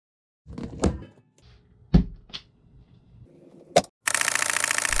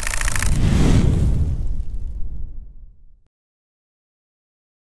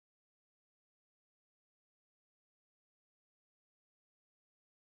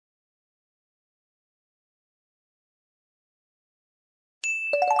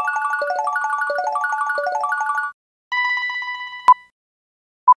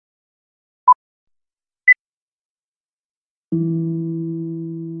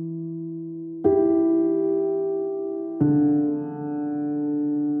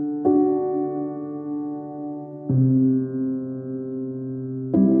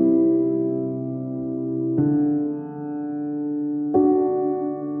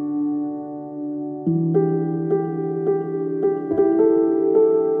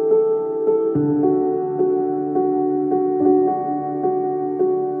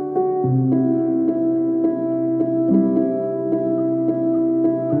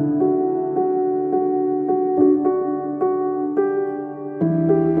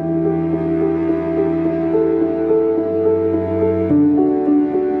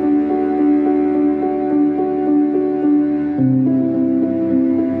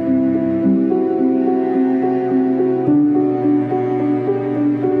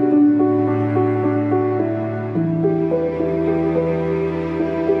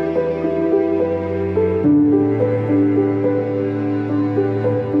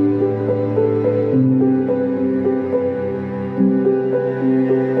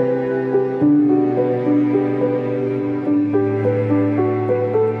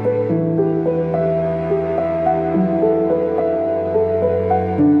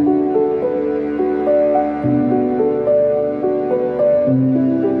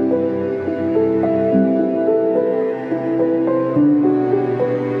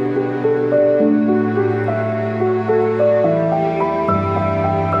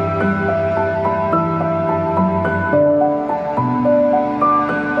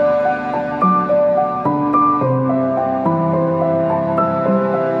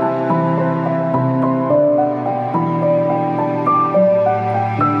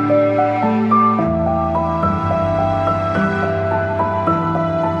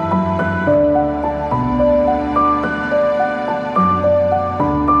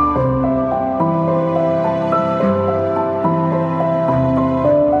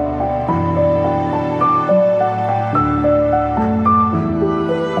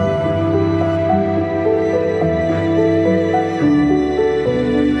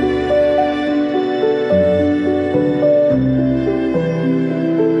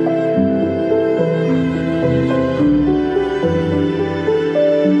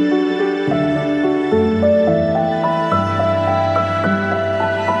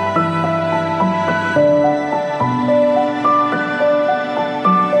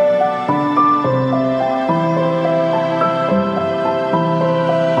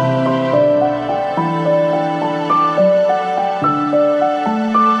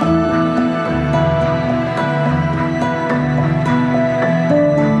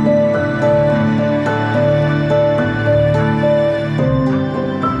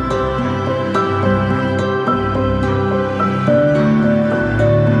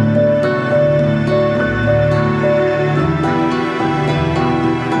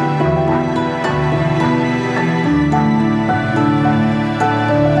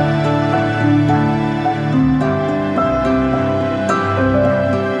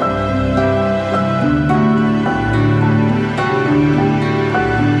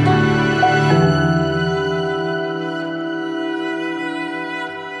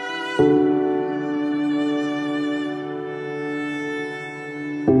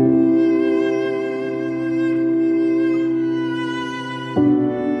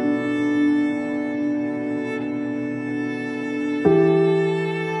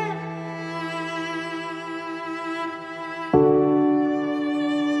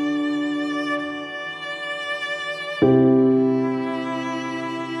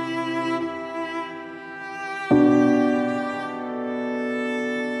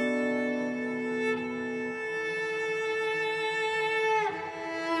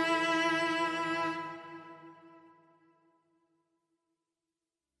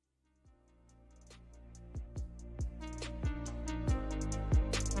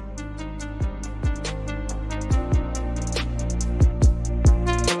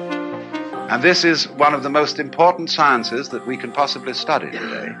And this is one of the most important sciences that we can possibly study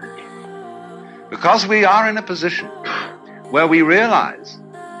today. Because we are in a position where we realize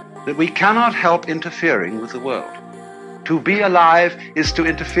that we cannot help interfering with the world. To be alive is to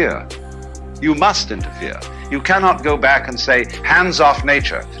interfere. You must interfere. You cannot go back and say, hands off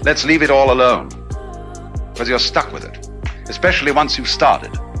nature, let's leave it all alone. Because you're stuck with it, especially once you've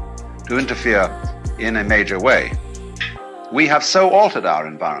started to interfere in a major way. We have so altered our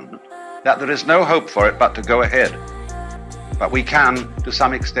environment that there is no hope for it but to go ahead. But we can, to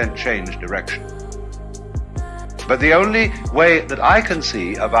some extent, change direction. But the only way that I can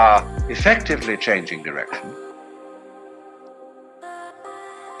see of our effectively changing direction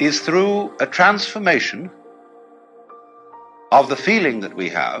is through a transformation of the feeling that we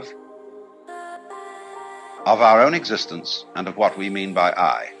have of our own existence and of what we mean by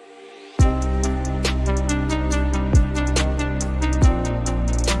I.